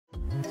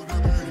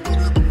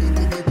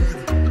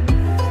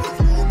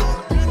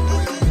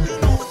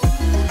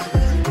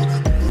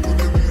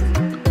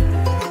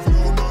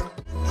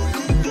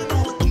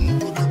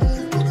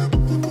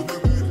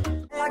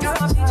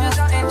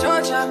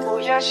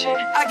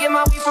get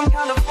my weed from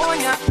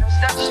California. That's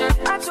that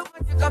shit. I took my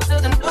chick up to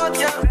the north,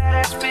 yeah.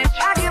 Badass bitch.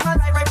 I get my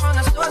light right from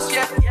the source,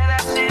 yeah. Yeah,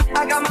 that's it.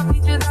 I got my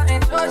peaches out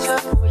in Georgia.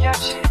 Oh yeah,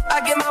 shit. I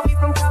get my weed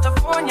from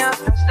California.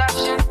 That's that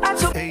shit. I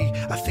took. Hey,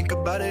 I think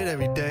about it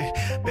every day.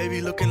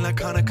 Baby looking like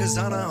Hana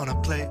Kazana on a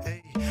plate.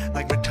 Hey,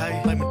 like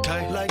Matai,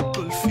 like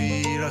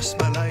Kulfi,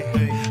 Rasmalai.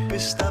 Hey,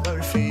 Pista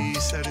Barfi,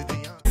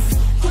 Sardiyan.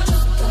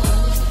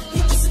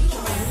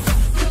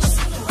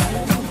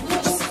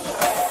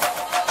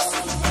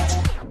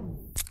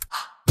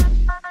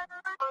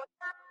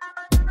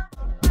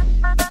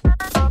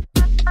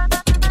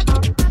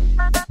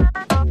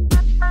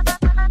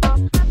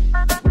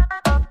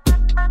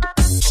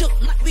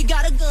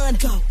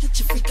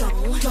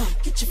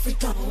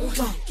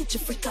 Get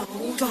your freak on,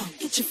 go.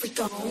 Get your freak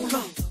on, go.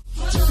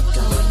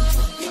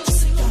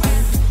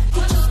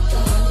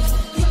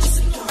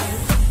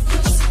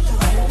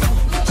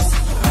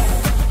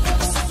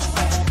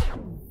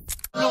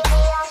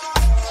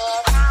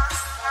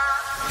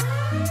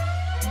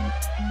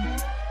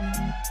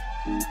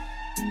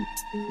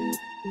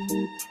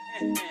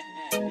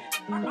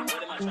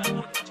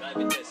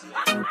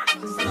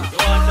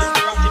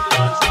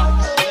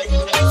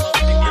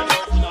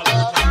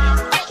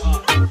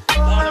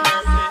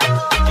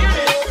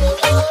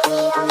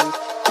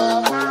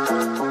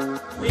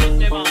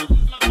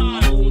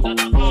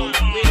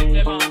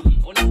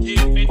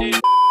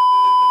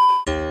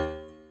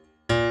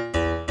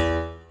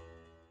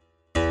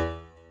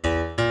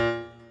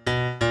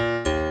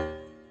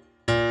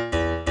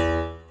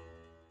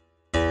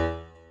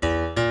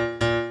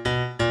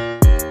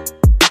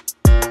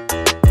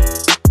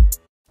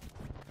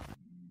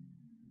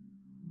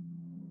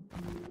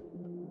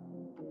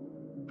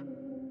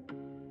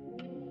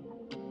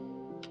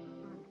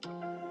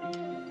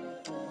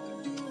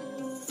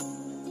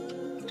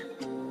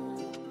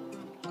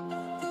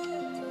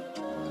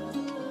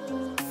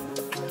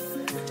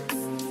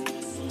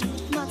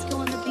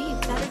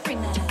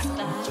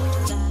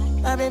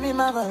 My baby,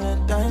 my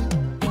Valentine.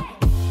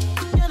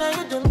 Yeah, now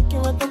you do make you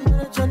want them to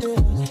the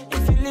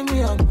if you leave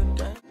me a good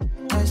time,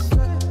 I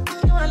swear.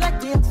 You are like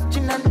the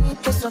oxygen I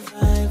need to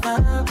survive.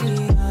 I'll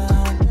be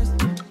honest.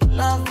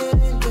 Love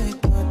it,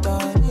 take what I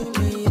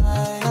me. I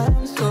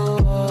am so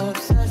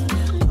obsessed.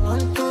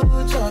 Want to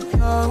chop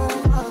your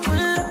heart.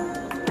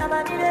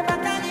 Never need a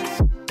back.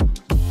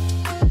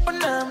 When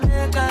I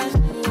make us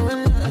you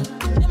love,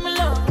 let me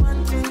love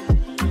one thing.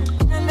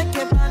 And make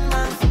a bad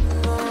man.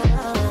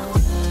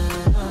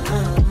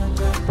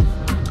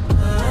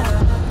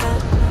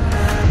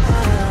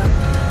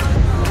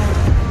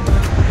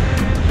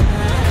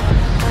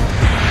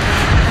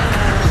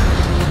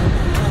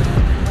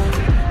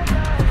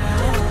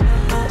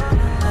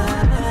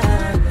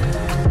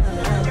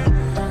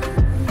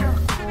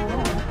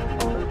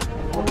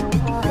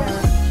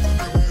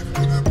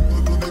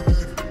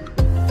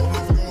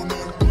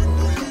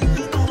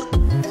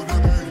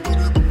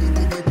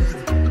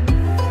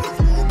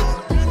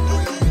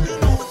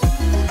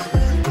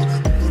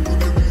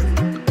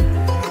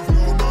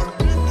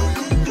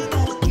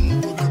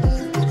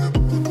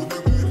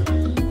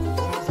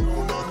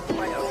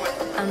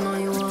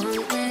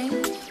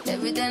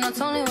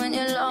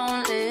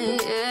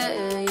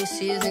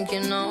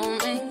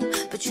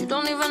 You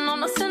don't even know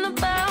nothing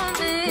about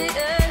me,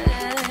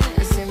 yeah.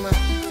 You see my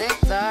thick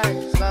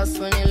thighs, lost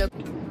when you look.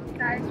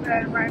 Guys,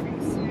 we're arriving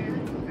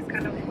soon. It's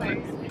kind of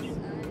close.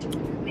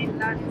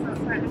 Milan is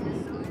outside of this.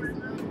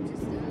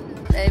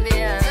 Baby,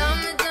 yeah. Tell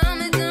me,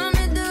 do you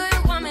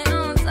want me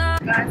on top?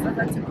 Guys, I'd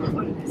like to go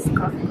on this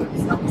coffee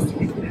because I was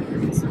sleeping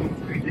there. So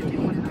I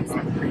didn't want to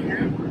myself right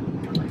now.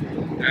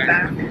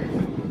 Back.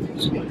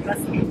 She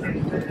must be the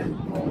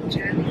whole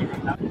journey.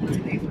 I'm going to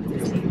be able to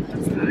see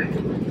outside.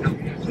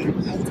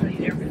 I'll tell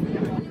you everything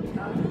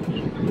about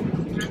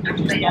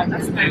it. But yeah,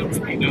 that's my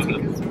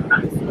experience.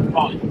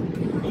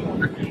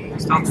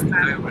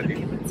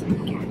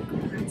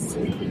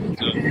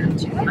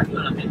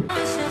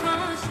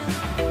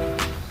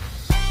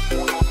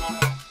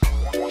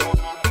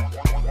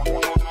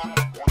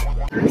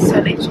 So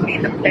literally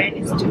the plane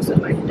is just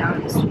going down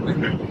the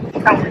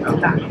street. I went on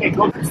that. It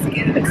goes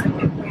together. It's a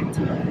bit weird.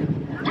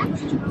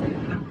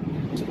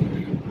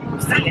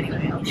 So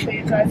anyway, I'll show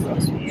you guys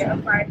once we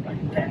arrive at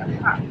the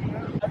park.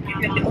 I'll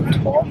give you a little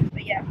tour,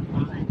 but yeah,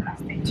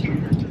 stay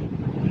tuned.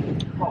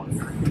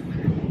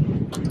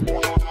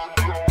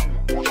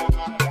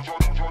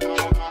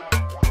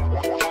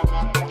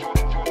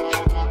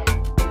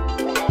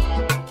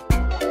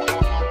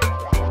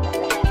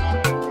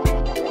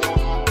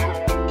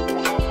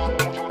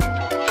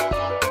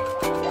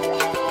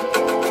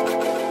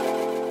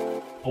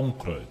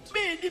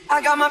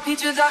 I got my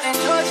peaches out in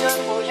Georgia,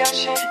 oh yeah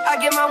shit. I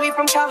get my weed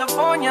from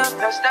California,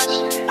 that's that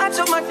shit. I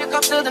took my chick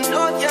up to the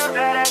north, yeah,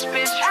 badass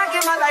bitch. I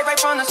get my light right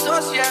from the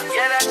source, yeah,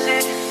 yeah that's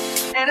it.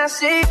 And I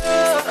see you,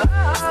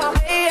 the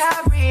way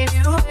I breathe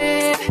you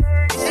in,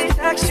 it's the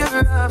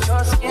texture of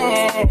your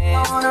skin.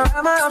 I wanna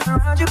wrap my arms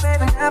around you,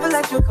 baby, never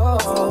let you go.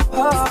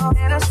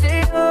 And I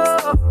see you,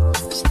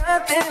 there's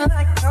nothing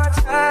like your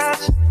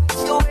touch.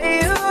 It's the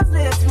way you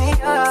lift me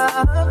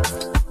up,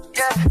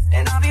 yeah.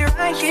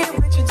 right here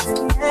with you till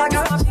the end. I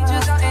got my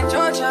peaches out in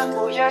Georgia,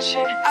 oh yeah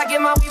shit. I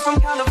get my weed from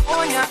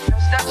California,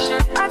 that's that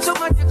shit. I took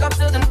my dick up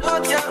to the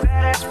north, yeah,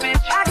 badass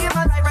bitch. I get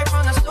my light right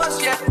from the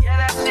source, yeah,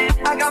 that's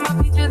it. I got my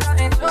peaches out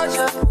in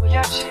Georgia, oh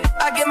yeah shit.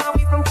 I get my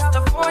weed from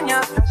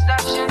California, that's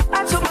that shit.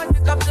 I took my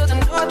dick up to the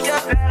north, yeah,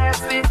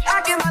 badass bitch.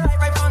 I get my light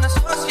right from the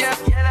source, yeah,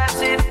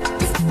 that's it.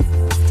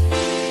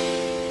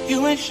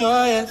 You ain't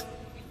sure yet,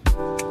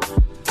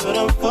 but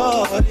I'm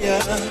bored,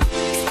 yeah.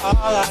 All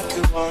I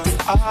could want,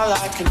 all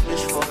I could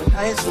wish for.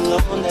 Nights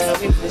alone that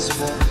we miss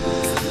more.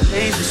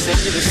 Days to say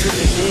this to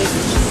the days.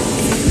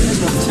 There's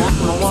no time,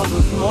 I want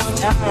more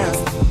time.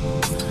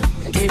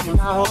 I give you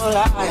my whole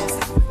life.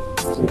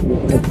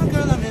 Got my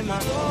girl, I'm in my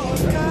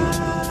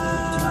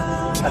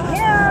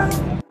yeah.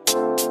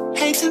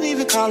 Hate to leave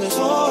it, call it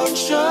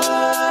torture.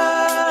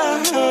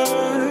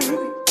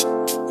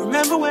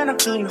 Remember when I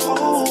couldn't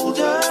hold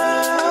her?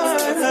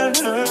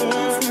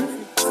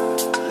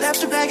 Left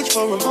your baggage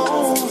for a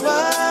moment.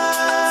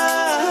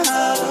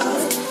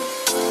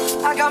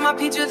 I got my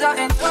peaches out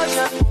in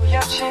Georgia, oh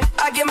yeah shit.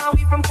 I get my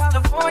weed from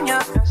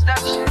California, that's that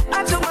shit.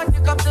 I took my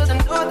dick up to the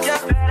north, yeah,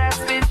 badass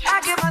bitch.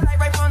 I get my light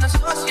right from the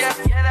source, yeah,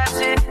 that's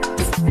it.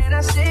 And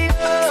I say,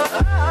 oh,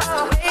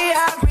 the way I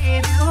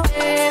breathe you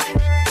in,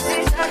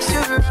 the texture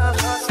of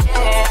your skin.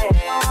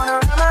 I wanna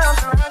run my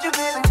arms around you,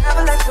 baby,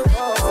 never let you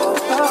go.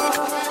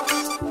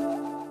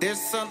 Dit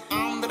is een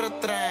andere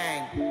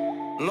trein,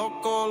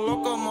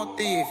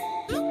 locomotief.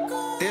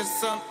 Dit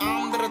is een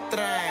andere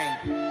trein,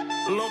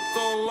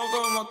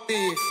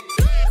 locomotief.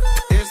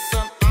 Dit is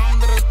een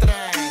andere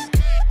trein,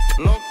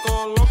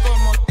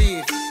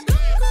 locomotief.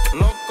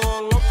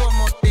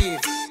 Locomotief.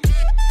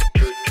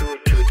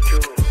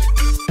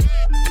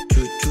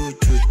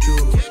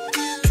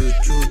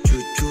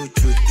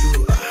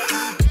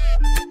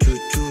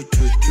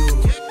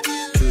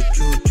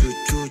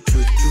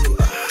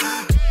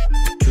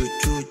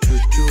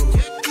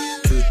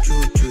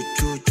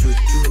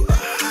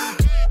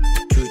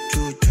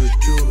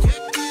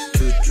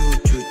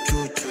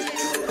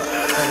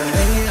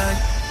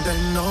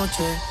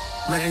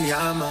 Me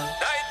llama,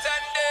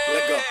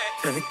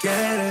 que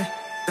quiere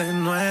de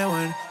nuevo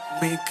en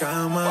mi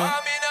cama.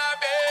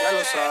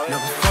 No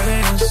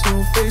fue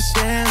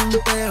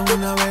suficiente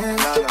una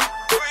vez,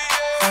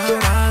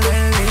 ahora de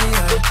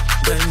día,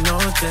 de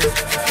noche,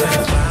 me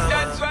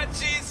llama.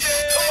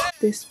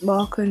 This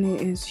balcony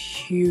is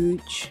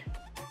huge.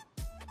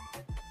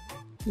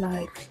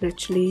 Like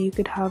literally you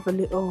could have a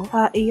little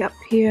party up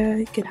here,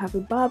 you could have a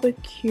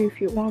barbecue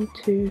if you want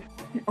to.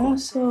 And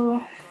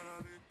also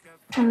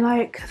I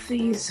like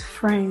these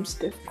frames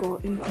they've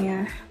got in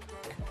here.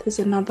 There's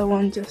another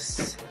one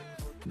just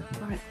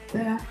right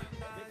there.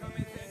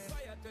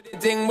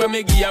 Thing when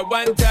me give her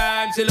one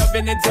time, she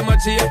loving it so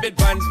much she a bit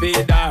pants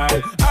feed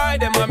all. I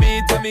dem a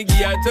meet and me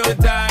give her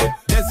 2 times.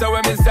 That's how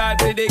when me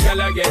start see the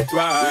girl I get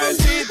wild.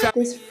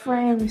 This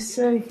frame is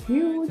so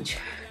huge.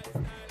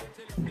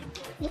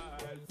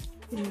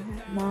 Yeah,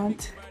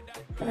 mad.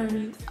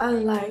 And I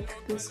like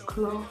this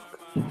clock.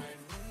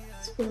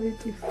 It's very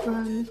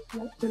different.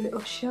 Like the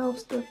little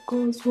shelves that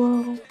go as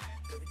well.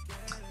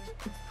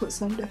 Put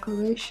some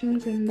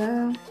decorations in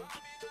there.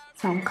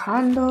 Some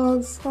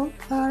candles.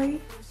 Okay.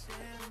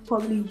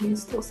 Probably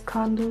use those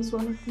candles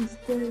one of these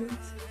days.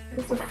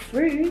 There's a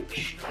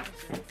fridge.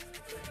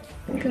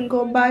 You can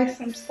go buy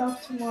some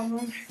stuff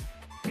tomorrow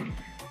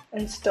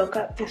and stock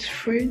up this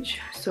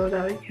fridge so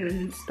that we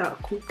can start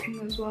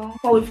cooking as well.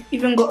 Oh, we've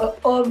even got an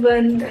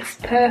oven that's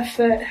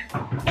perfect.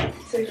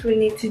 So if we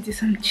need to do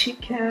some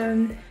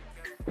chicken,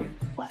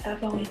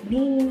 whatever we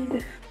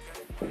need,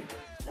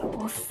 they're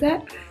all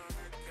set.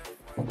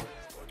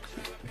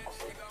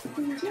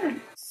 And yeah.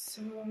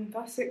 So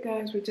that's it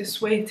guys, we're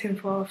just waiting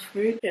for our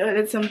food. We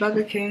ordered some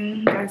Burger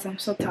King. Guys, I'm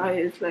so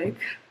tired, like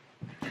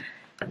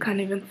I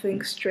can't even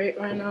think straight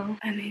right now.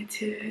 I need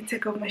to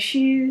take off my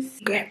shoes,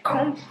 get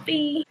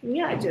comfy.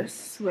 Yeah,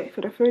 just wait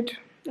for the food,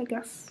 I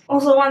guess.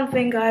 Also one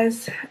thing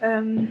guys,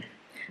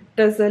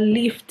 there's a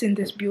lift in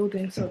this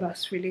building, so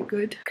that's really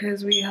good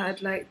because we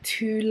had like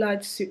 2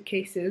 large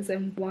suitcases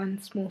and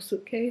 1 small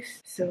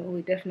suitcase, so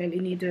we definitely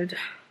needed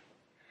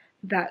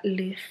that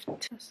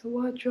lift. That's the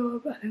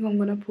wardrobe. I think I'm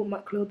gonna put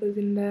my clothes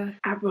in there.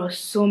 I brought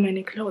so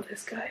many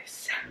clothes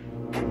guys.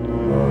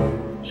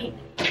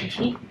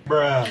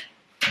 Bruh.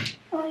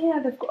 Oh yeah,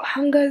 they've got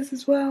hangers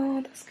as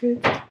well, that's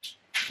good.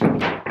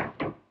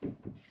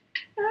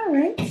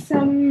 Alright,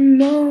 some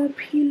more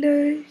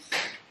pillows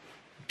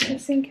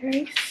just in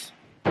case.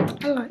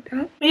 I like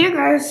that. But yeah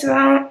guys,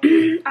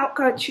 I'll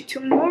catch you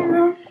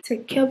tomorrow.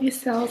 Take care of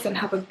yourselves and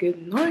have a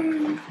good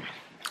night.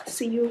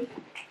 See you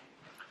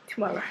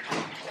tomorrow.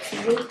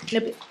 See you in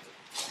a bit.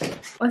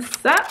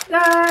 What's up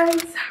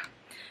guys?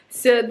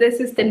 So this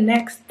is the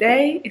next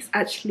day. It's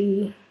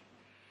actually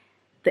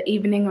the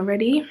evening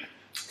already.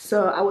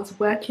 So I was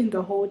working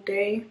the whole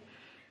day,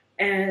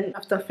 and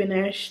after I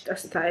finished I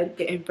started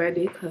getting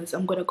ready because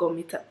I'm gonna go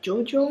meet up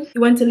Jojo. He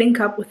went to link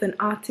up with an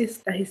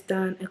artist that he's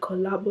done a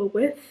collab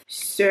with,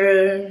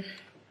 so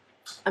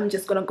I'm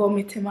just gonna go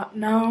meet him up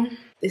now.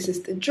 This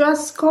is the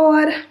dress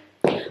code.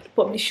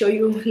 probably show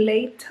you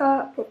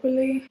later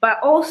properly. But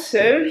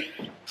also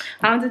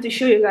I wanted to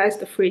show you guys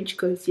the fridge,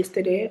 because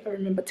yesterday I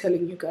remember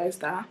telling you guys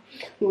that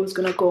we was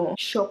gonna go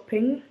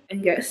shopping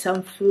and get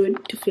some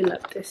food to fill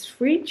up this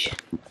fridge.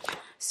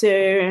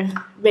 So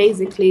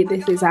basically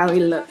this is how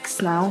it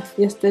looks now.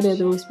 Yesterday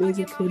there was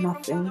basically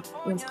nothing,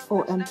 it was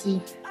all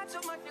empty.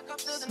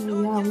 So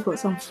yeah, we got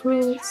some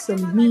fruits,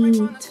 some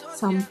meat,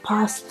 some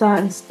pasta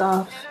and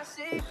stuff,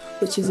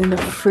 which is in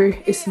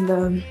the it's in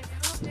the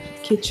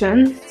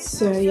kitchen.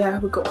 So yeah,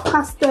 we got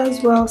pasta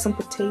as well, some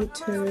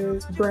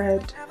potatoes,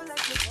 bread,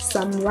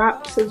 some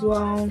wraps as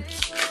well,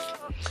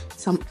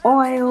 some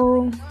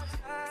oil,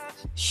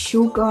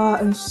 sugar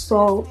and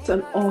salt,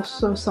 and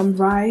also some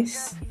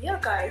rice. Yeah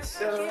guys,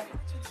 so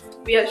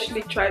we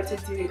actually tried to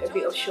do a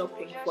bit of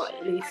shopping for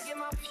at least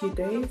a few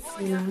days,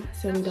 you know,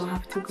 so we don't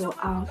have to go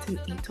out and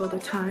eat all the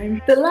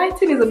time. The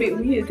lighting is a bit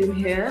weird in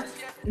here.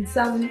 In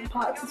some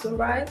parts it's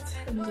alright,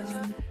 and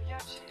then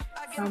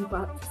some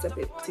parts it's a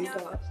bit too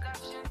dark.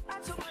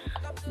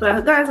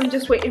 But guys, I'm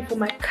just waiting for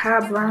my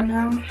cab right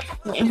now.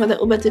 Waiting for the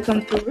Uber to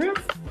come through.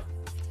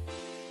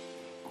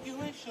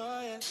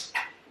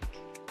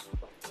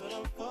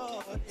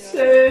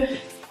 So,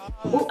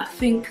 oh, I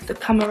think the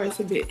camera is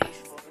a bit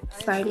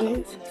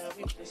sideways.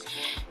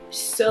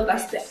 So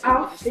that's the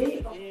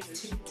outfit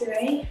of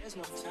today.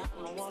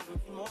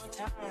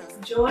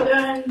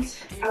 Jordans.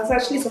 I was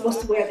actually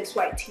supposed to wear this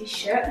white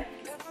t-shirt,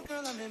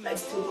 but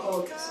it's too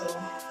cold, so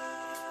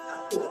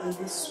I put on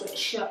this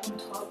sweatshirt on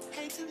top.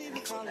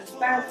 That's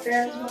bag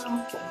there as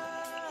well.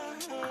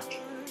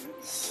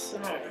 So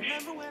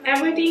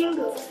everything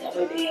good,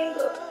 everything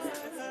good.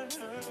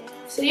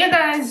 So yeah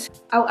guys,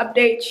 I'll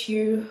update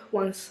you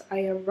once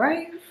I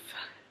arrive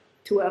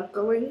to where I'm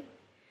going.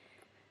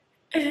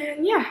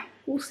 And yeah,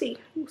 we'll see.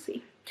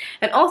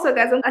 And also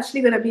guys, I'm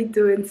actually gonna be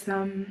doing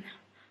some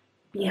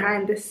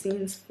behind the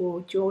scenes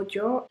for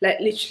JoJo. Like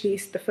literally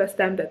it's the first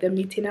time that they're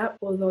meeting up,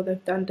 although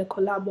they've done the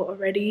collab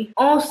already.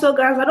 Also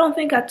guys, I don't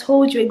think I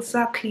told you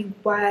exactly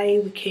why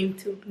we came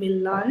to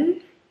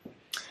Milan,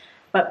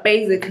 but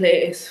basically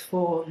it's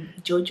for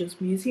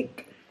JoJo's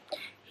music.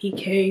 He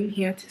came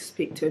here to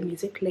speak to a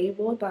music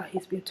label that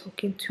he's been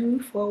talking to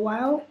for a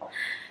while,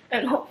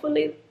 and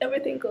hopefully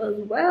everything goes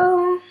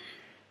well.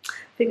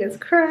 Fingers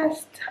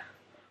crossed.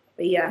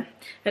 But yeah,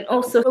 and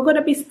also we're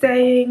gonna be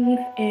staying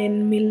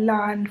in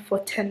Milan for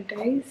 10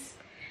 days,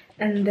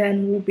 and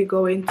then we'll be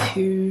going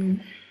to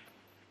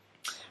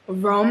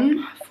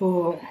Rome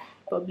for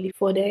probably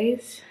 4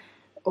 days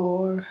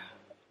or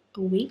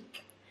a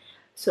week.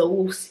 So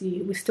we'll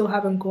see. We still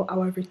haven't got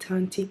our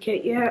return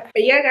ticket yet.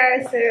 But yeah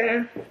guys,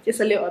 just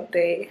a little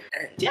update,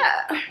 and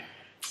yeah,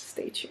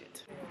 stay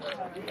tuned.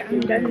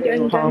 Dun.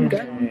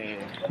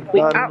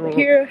 We out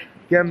here.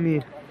 Get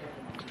me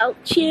out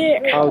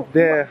here. Out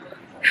there.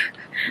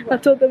 I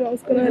told them I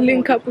was gonna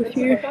link up with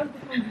you. Yeah,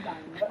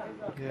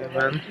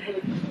 man.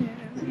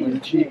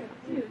 Yeah.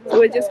 So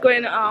we're just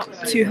going out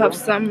to have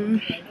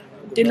some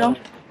dinner,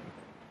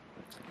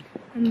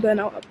 and then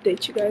I'll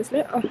update you guys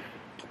later.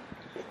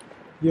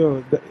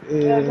 Yo,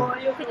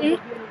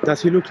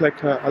 does he look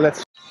like a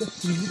let's...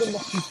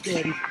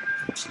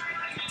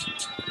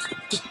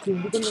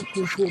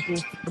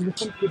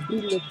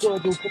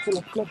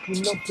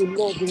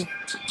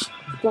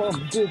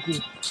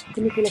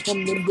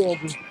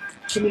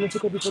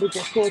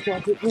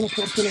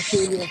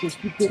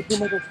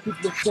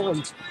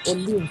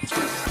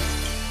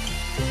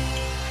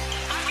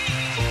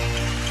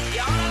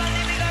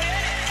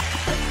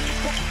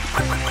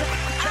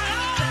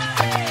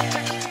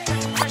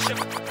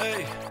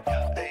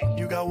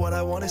 What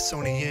I want is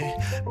Sony,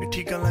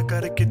 Mithi galan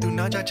karke tu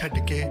na ja chhad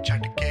ke.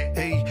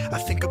 Hey, I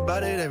think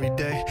about it every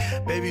day.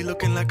 Baby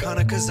looking like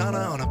Hana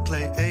Kazana on a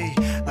plate. Hey,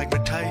 like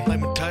mithai,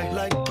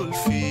 like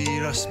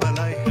kulfi, ras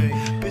malai.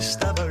 Hey,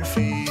 pista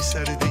barfi,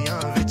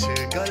 sardiyan vich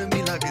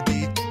garmi lagdi.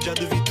 Jad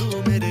vi tu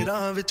mere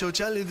raah vichon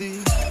chaldi.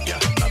 Yeah,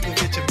 rab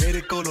vich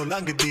mere kolo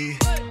langdi.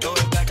 Throw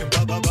it back and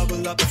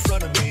bubble up in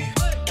front of me.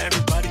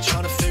 Everybody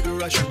trying to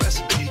figure out your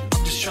recipe.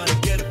 I'm just trying to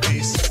get a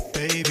piece,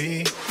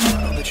 baby. I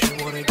know that you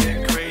wanna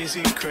get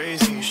crazy,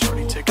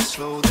 shorty, take it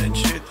slow, then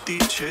chitty.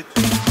 Turn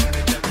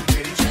it down to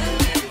kitty.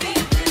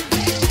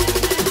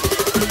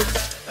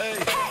 Hey,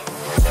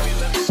 baby,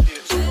 let me see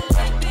it.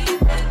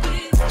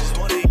 Just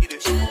wanna eat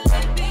it.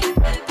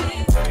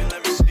 Baby, let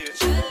me see it.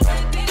 I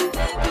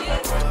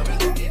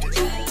really need it.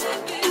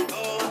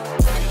 Oh,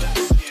 baby, let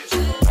me see it.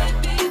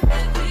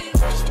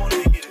 Just wanna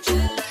eat it.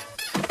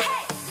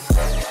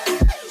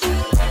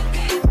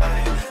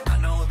 I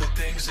know the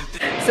things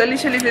that So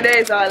literally today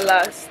is our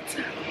last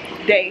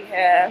day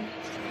here.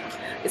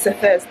 It's a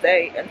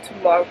Thursday, and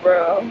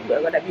tomorrow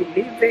we're gonna be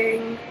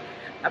leaving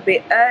a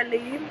bit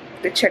early.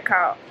 The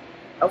checkout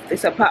of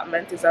this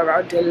apartment is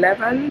around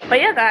 11. But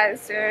yeah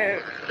guys,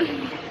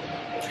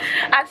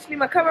 actually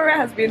my camera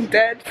has been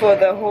dead for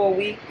the whole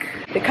week.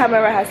 The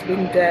camera has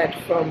been dead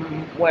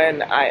from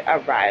when I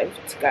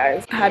arrived,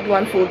 guys. I had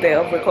one full day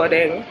of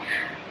recording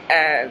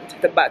and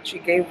the battery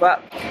gave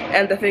up,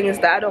 and the thing is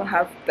that I don't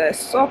have the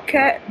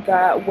socket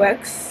that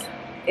works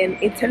in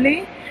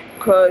Italy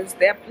because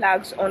their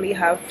plugs only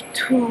have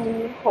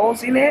 2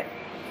 holes in it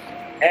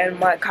and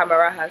my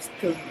camera has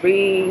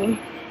 3.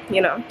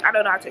 You know, I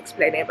don't know how to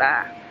explain it,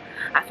 but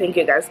I think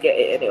you guys get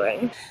it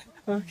anyway.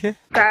 Okay.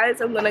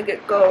 Guys, I'm gonna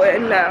get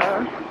going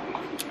now.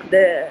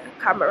 The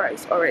camera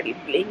is already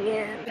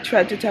blinging. I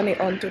tried to turn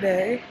it on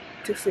today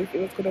to see if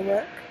it was gonna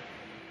work,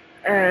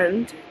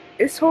 and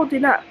it's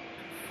holding up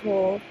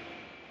for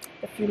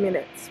a few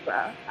minutes,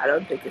 but I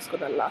don't think it's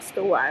gonna last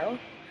a while.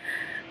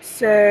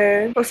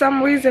 So for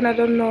some reason, I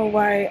don't know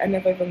why I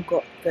never even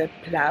got the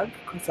plug,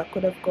 because I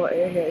could have got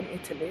it here in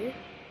Italy.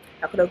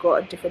 I could have got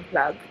a different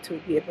plug to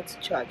be able to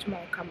charge my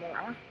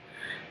camera,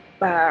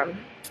 but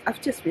I've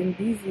just been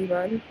busy,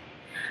 man.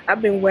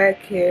 I've been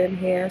working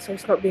here, so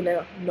it's not been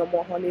a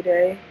normal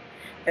holiday.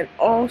 And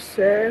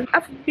also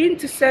I've been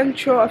to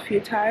Central a few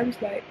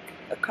times, like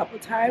a couple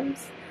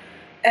times,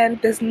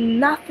 and there's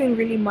nothing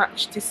really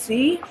much to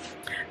see.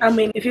 I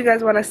mean, if you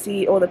guys want to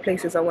see all the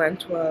places I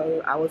went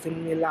while I was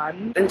in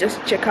Milan, then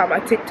just check out my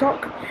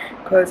TikTok,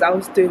 because I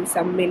was doing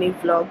some mini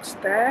vlogs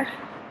there.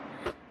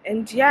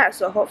 And yeah,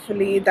 so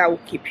hopefully that will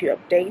keep you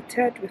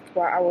updated with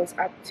what I was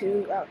up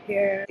to out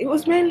here. It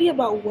was mainly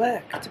about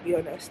work, to be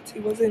honest.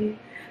 It wasn't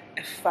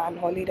a fun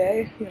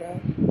holiday, you know.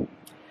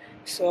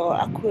 So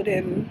I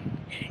couldn't,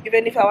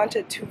 even if I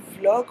wanted to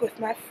vlog with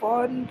my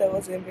phone, there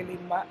wasn't really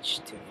much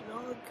to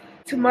vlog.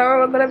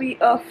 Tomorrow we're gonna be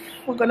off.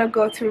 We're gonna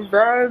go to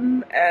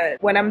Rome, and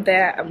when I'm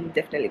there, I'm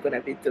definitely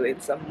gonna be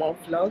doing some more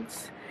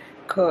vlogs,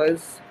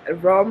 because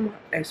Rome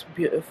is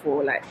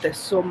beautiful. Like, there's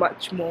so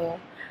much more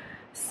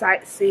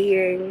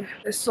sightseeing,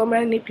 there's so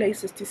many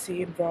places to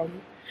see in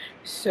Rome,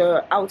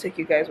 so I'll take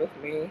you guys with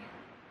me.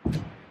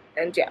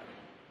 And yeah,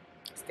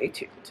 stay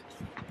tuned.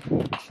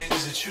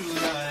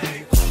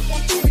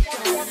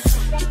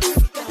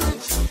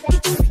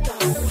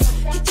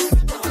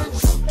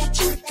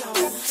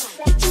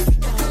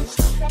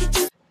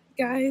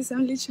 Guys,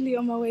 I'm literally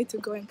on my way to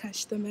go and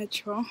catch the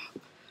metro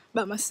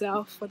by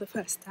myself for the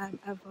first time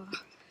ever.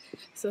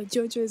 So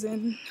Jojo is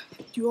in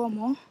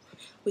Duomo,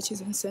 which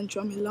is in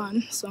central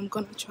Milan, so I'm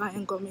gonna try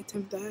and go meet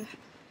him there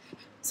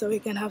so we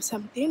can have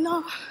some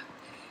dinner.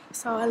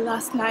 It's our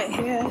last night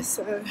here,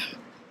 so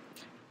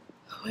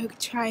we're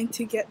trying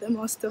to get the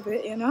most of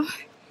it, you know.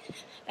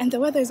 And the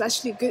weather is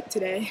actually good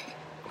today.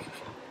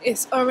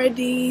 It's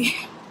already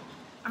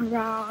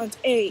around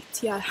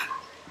 8, yeah,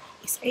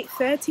 it's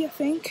 8:30 I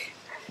think,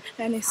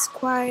 and it's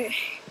quite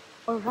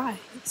alright.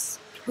 It's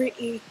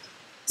pretty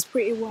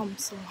warm,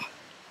 so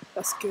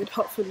that's good.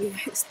 Hopefully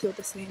it's still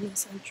the same in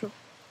central.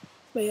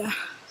 But yeah,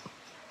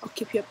 I'll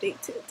keep you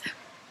updated.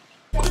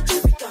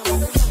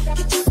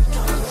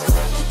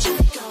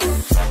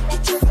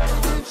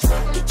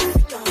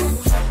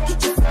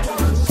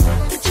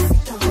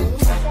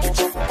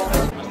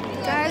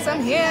 Guys,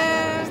 I'm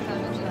here.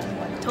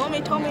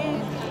 Tommy.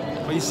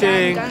 What are you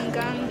saying?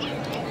 Gang.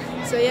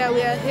 So yeah,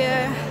 we are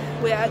here.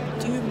 We are at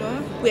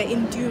Duomo. We are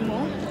in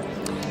Duomo.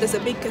 There's a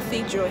big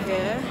cathedral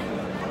here.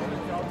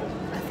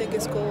 I think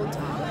it's called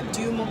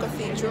Duomo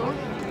Cathedral.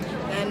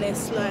 And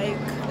it's like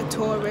a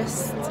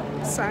tourist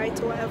site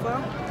or whatever.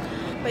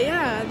 But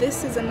yeah,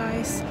 this is a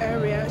nice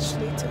area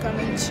actually to come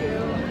and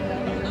chill,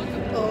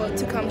 or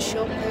to come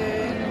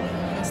shopping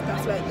and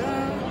stuff like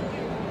that.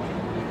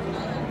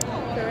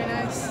 Very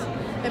nice.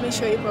 Let me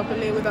show you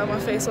properly without my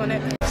face on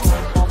it.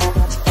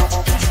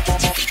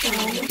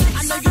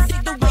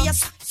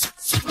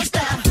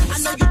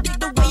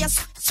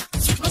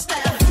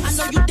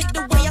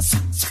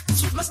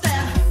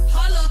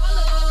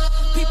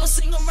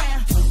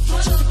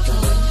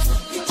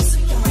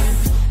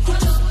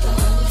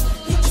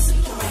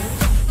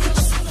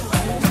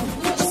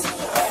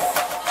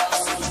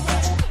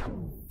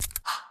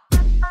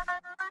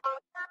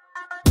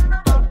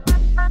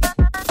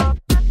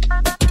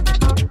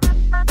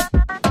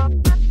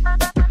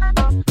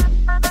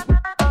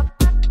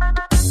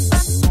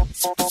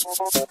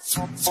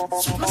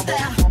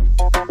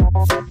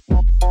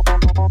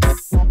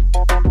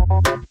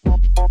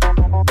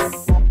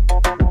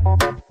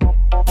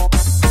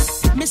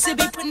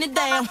 Mississippi putting it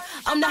down.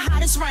 I'm the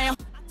hottest round.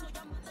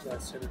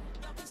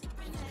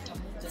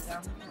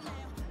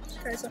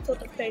 Guys, I thought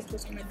the plate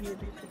was gonna be a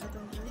bit bigger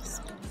than this.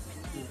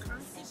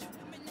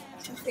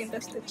 I think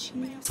that's the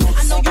cheese.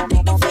 I know you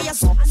dig the way I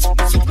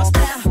switch my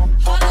style.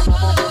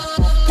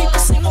 People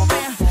sing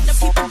around, now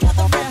people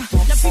gather around,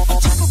 now people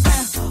jump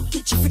around.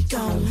 Get your freak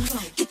on,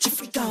 get your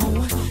freak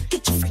on,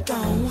 get your freak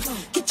on,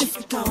 get your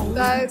freak on.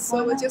 Guys,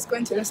 so we're just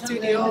going to the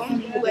studio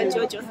where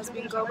Jojo has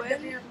been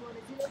going.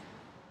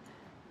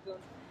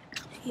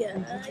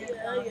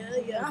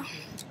 Yeah.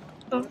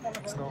 Oh.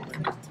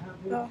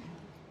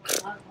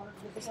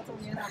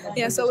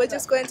 Yeah, so we're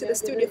just going to the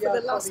studio for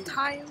the last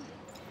time.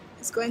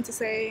 It's going to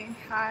say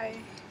hi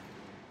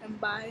and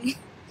bye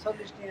to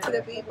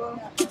the people.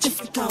 Get your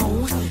freak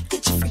on,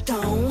 get your freak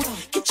on,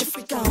 get your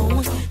freak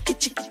on,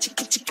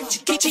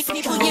 get your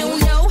freak on. You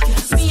know,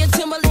 me and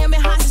Timberland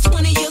been hot since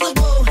 20 years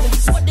ago.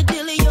 What the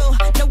dealio?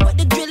 Now what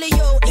the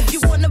drillio? If you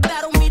wanna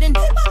battle me, then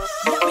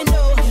let me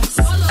know.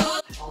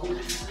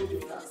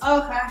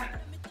 Okay.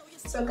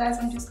 So guys,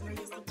 I'm just gonna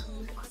use the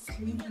toilet quickly.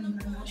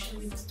 and I'll show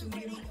you the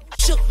studio.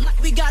 Shook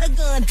like we got a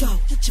gun. Go,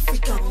 get your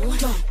freak on.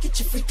 Go, get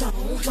your freak on.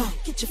 Go,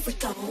 get your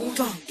freak on.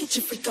 Go, get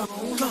your freak on.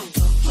 Go,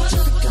 get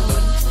your freak on.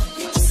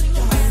 Get your freak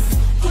on.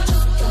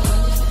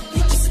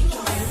 Get your freak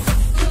on.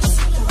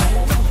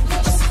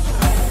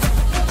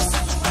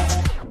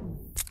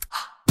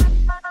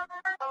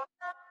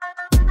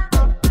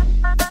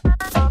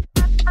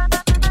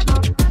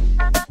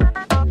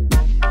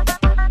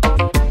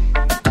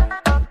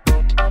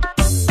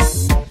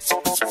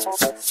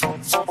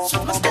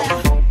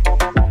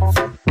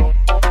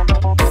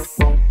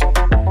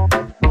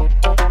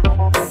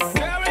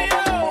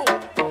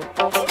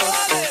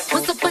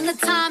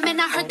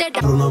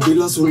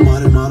 Sul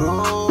mare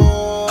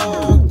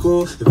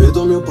Marocco e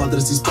vedo mio padre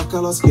si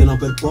spacca la schiena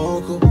per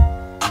poco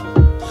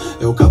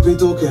e ho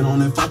capito che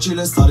non è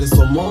facile stare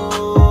sto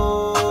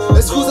mo'.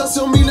 E scusa se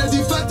ho mille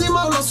difetti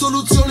ma ho la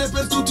soluzione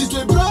per tutti i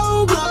tuoi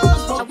bro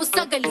bro. I was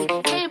ugly,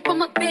 came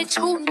from a bitch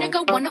who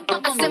nigga wanna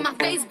fuck on. Said my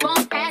face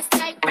bump, ass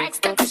tight, rack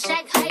stuck to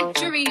shack height,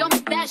 jury on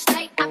the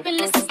flashlight. I've been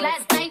listening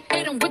last night,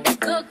 hit him with that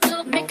good,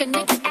 make a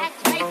nigga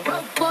act right.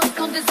 Broke boy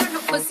don't deserve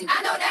no pussy,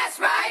 I know that's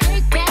right.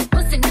 Big bad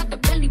pussy, not the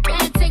belly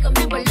band, take a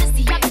man, but let's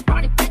see.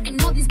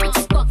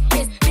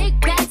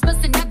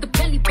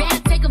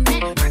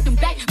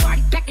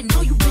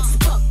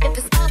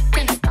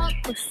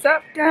 What's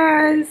up,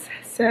 guys?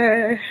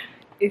 So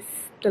it's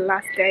the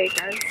last day,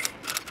 guys.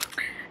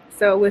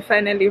 So we're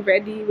finally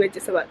ready. We're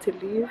just about to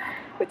leave.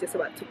 We're just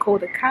about to call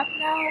the cab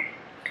now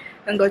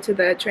and go to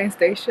the train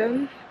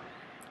station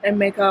and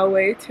make our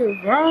way to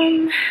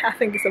Rome. I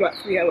think it's about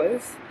 3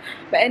 hours.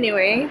 But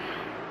anyway,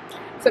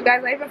 so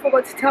guys, I even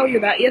forgot to tell you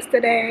that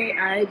yesterday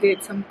I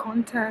did some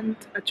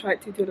content. I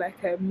tried to do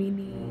like a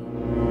mini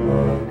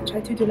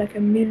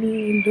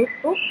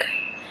lookbook.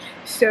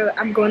 So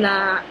I'm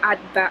gonna add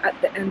that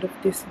at the end of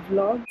this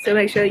vlog. So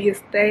make sure you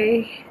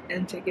stay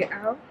and check it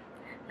out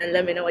and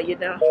let me know what you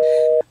know.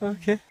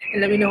 Okay.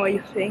 And let me know what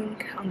you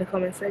think on the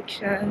comment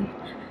section.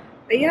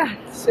 But yeah,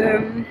 so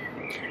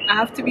I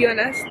have to be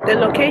honest, the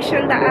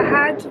location that I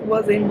had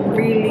wasn't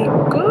really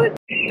good.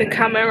 The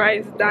camera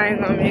is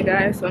dying on me,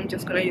 guys, so I'm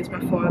just gonna use my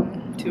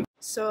phone too.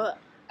 So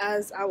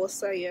as I was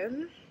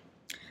saying,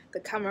 the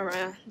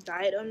camera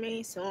died on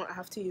me, so I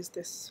have to use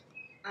this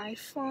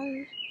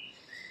iPhone.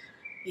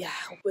 Yeah,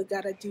 we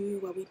gotta do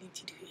what we need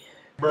to do.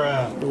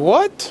 Bruh.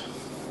 What?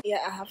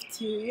 Yeah, I have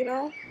to, you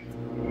know,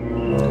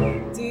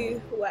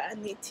 do what I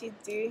need to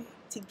do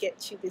to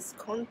get you this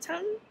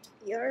content.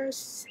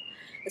 Yes,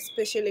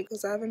 especially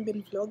because I haven't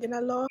been vlogging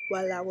a lot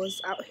while I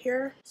was out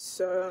here.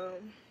 So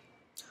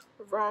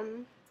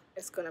Rome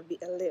is gonna be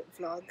a lit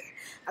vlog.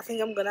 I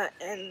think I'm gonna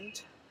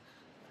end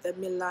the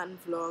Milan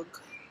vlog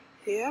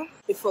here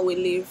before we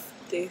leave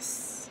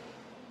this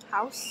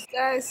house.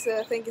 Guys,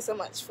 thank you so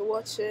much for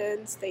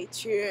watching. Stay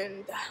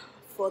tuned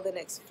for the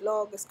next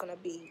vlog. It's gonna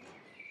be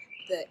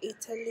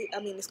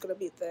it's gonna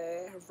be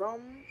the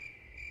Rome.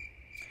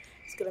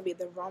 It's gonna be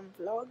the Rome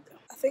vlog.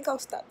 I think I'll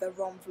start the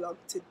Rome vlog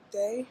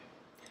today,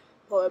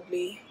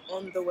 probably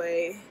on the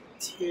way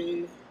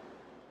to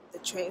the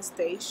train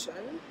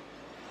station.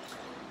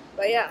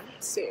 But yeah,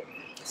 so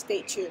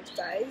stay tuned,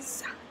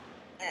 guys,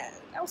 and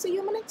I'll see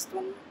you in my next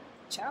one.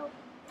 Ciao.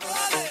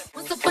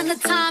 Once upon a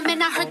time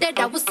and I heard that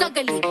I was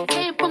ugly.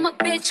 Came from a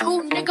bitch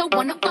who nigga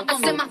wanna fuck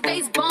on. Said my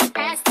face bump,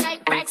 ass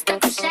tight, rack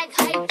stuck to shack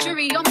height,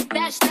 jury on the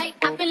flashlight.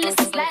 I've been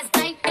listening last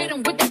night, hit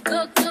him with that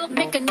good,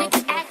 make a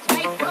nigga act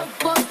right. Broke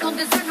boys don't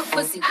deserve no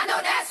pussy, I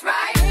know that's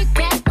right. Big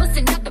bad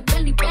pussy, not the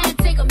belly band,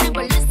 take a man,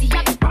 but let's see.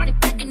 I can party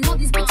back and all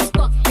these bitches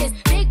fuck this.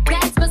 Big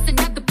bags bustin'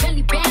 out the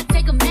belly band,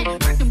 take a man,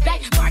 work them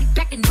back, party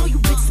back and all you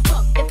bitches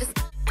fuck. If it's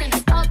up, then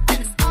it's up,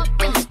 then it's up,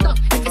 then it's stuck.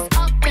 If it's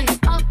up, then it's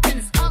up, then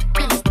it's up,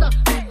 then it's stuck.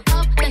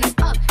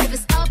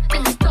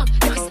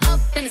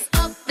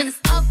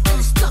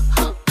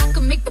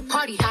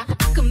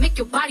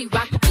 Body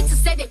rock, bitches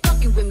say they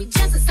fucking with me.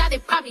 Chances are they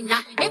probably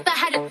not. If I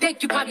had a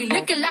dick, you probably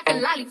lick it like a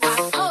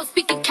lollipop. Oh,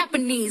 speaking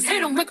Japanese,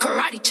 hit them with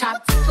karate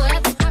chops.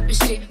 Forever popping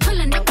shit,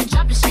 pulling up and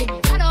dropping shit.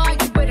 Gotta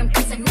argue with him,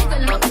 cause a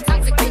nigga love a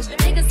toxic bitch.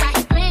 Niggas out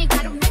here playing,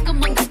 gotta make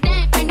them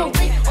understand. Ain't no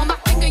ring on my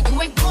finger,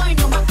 you ain't going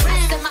on my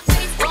friend. Set my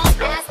face on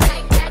ass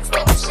tight, back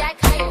step to shack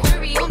height,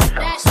 jury on the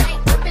flashlight.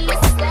 I've been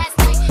listening last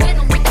night, hit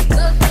them with the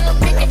good,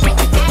 make it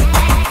act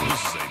right.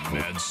 This is a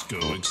Mad Sto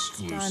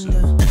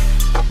exclusive.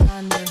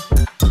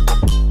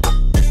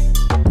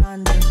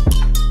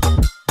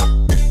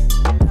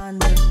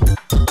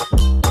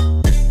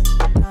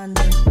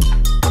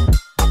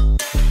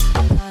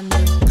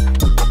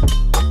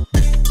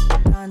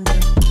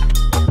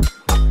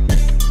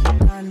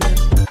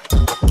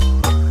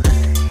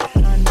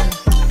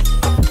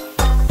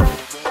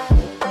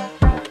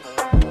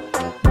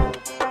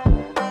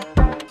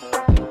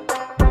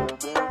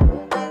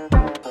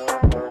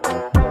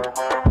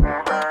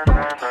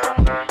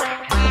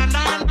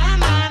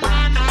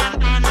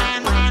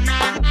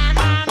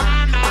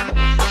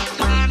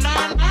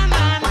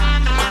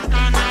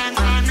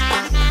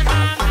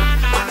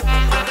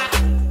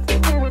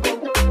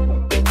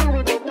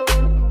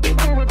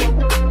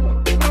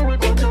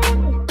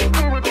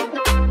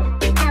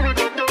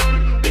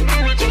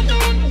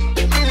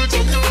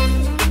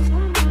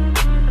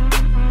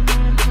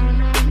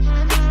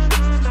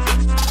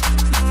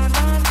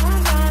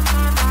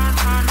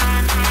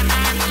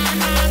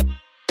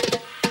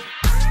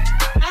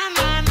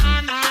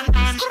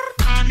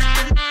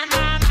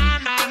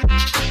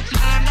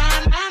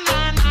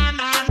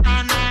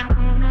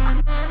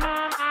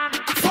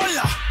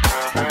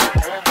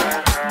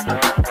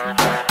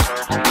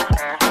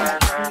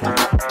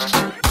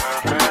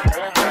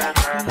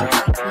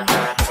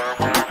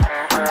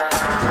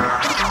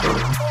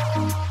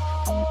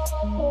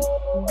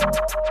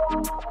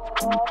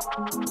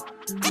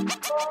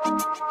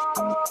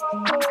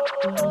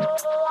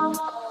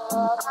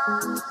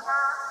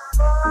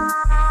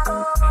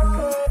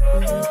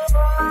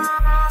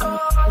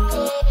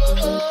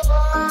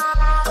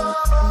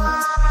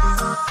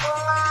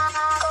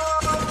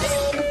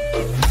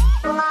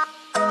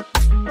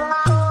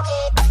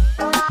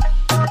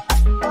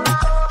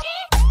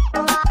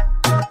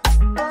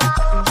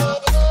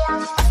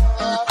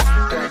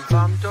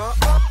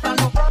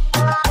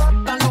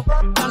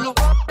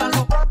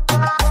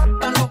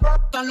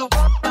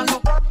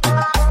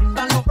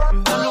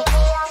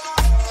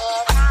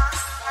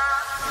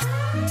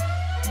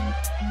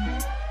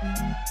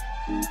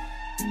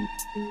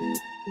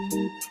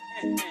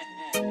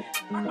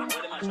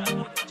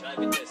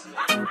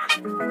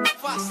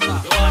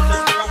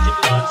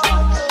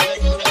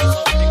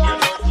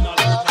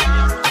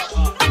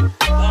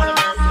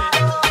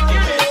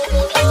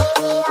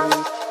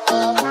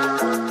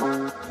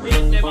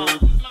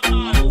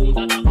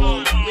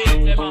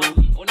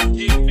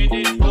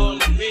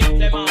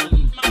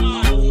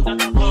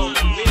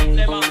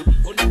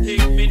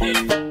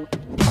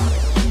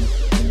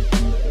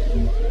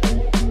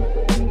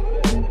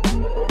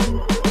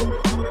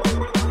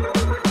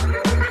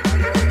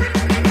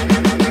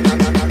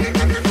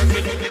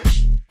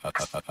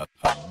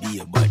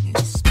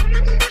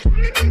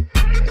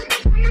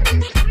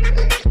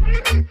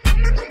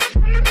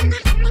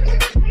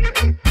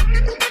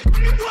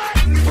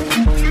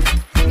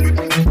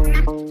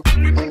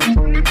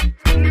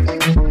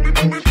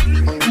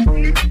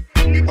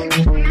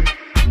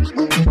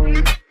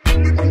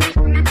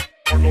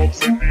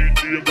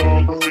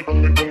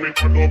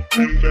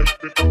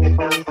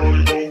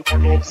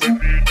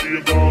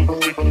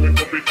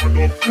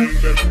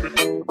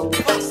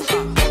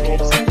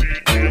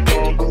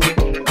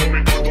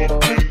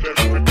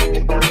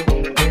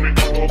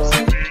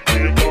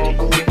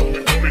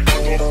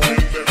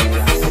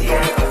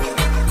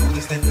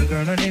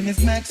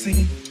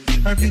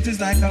 Her beauty's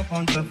like a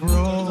bunch of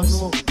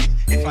rose.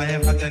 If I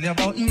ever tell you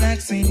about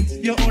Maxine,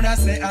 you would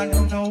say I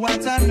don't know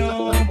what I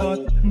know,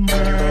 but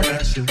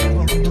murder she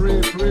wrote,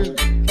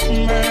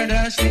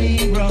 murder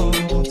she wrote,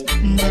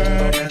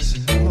 murder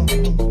she wrote,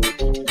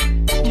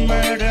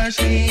 murder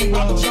she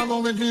wrote. I'm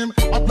shadowing him,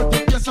 I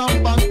predict yes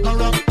I'm bad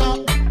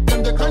character.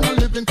 Them the kind of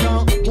living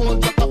town,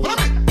 won't you have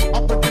it?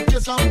 I predict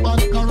yes I'm bad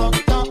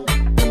character.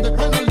 Them the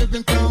kind of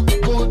living town,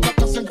 won't you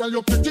have girl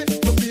you pretty,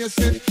 you face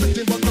it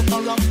pretty, but your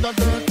character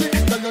dirty.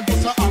 Then you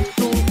just a act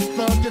too,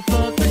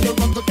 30, you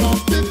got to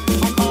talk it.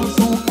 And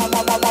also, I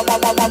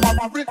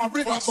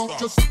about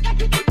just.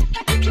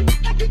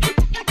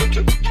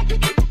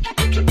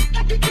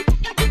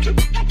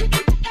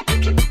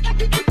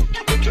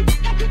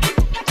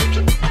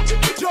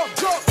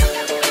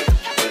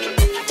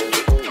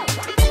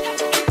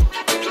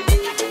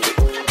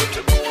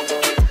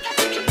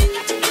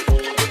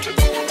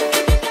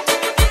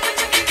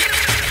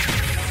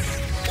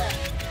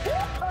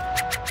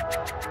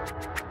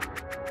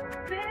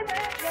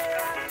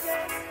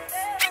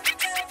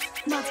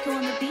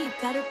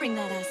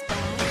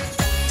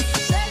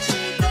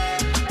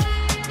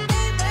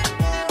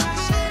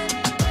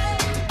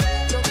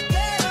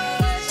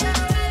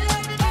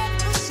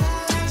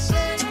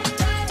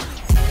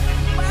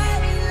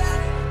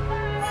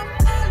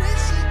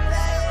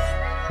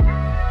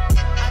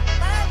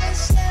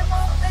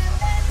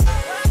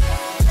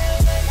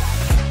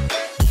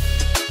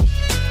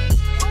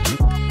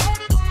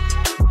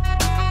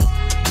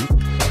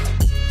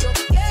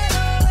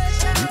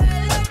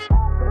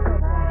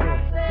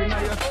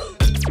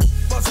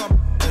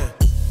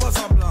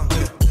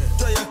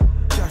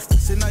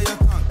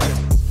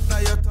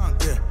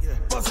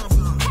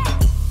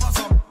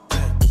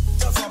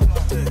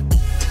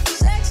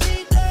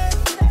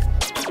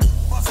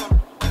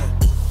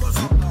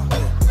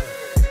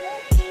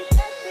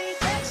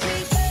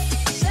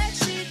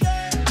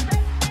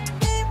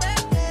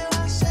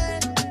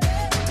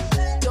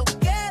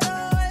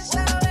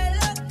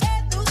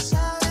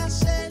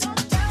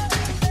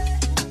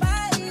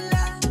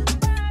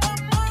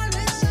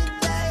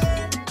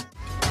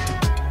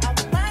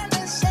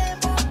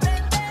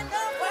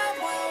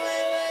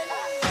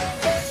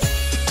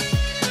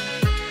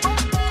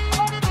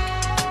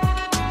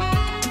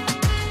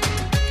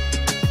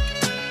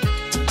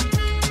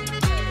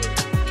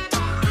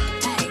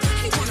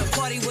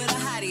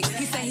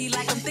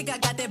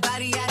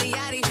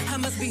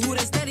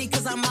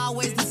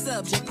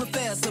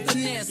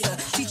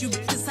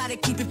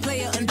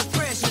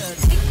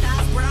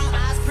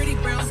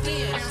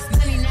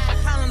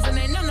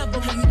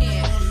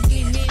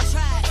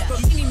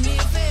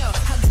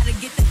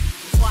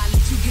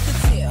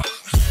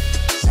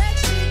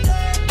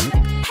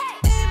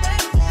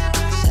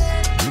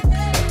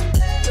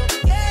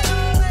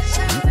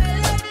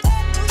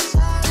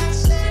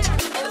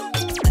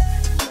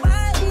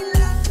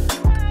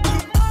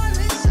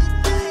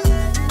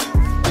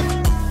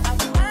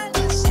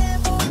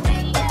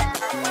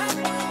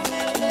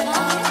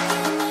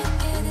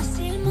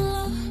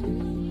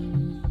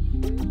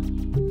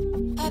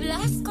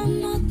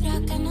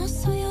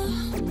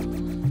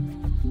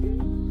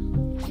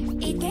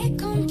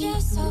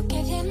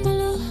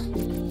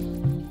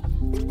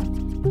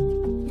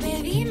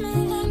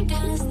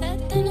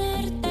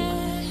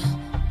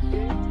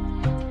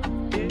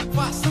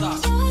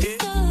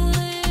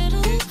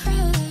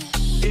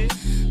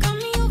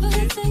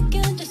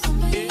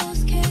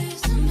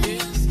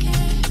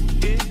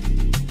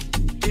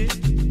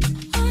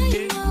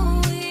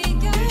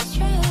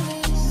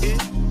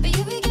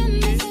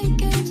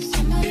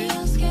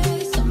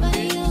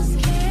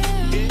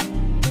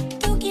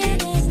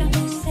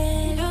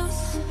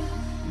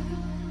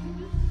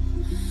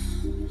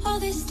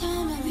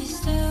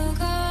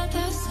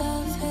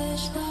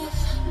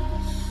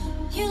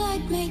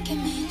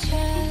 making me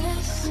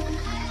jealous.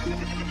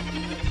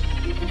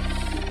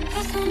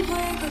 Es un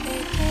juego que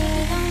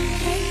queda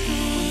entre tú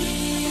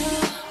y yo.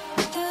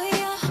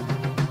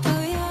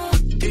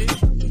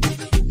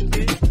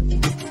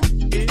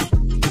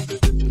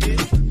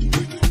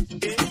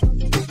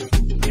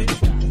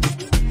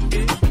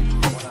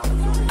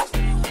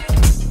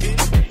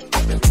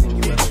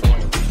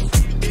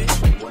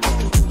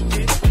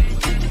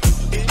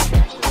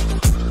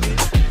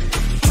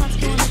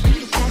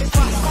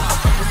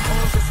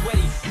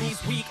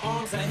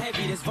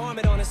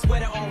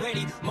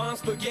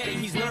 Spaghetti,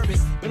 he's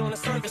nervous, but on the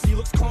surface he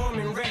looks calm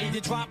and ready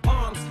to drop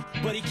bombs.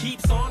 But he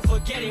keeps on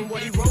forgetting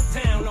what he wrote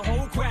down. The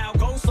whole crowd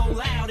goes so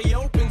loud, he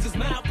opens his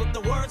mouth, but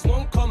the words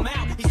won't come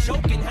out. He's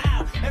choking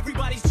how?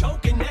 Everybody's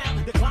choking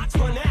now. The clock's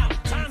run out,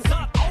 time's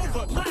up,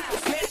 over.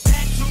 Snap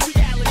back to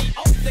reality.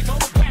 Oh, there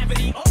goes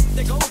gravity. Oh,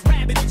 there goes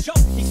gravity.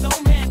 Choke. He's so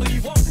mad.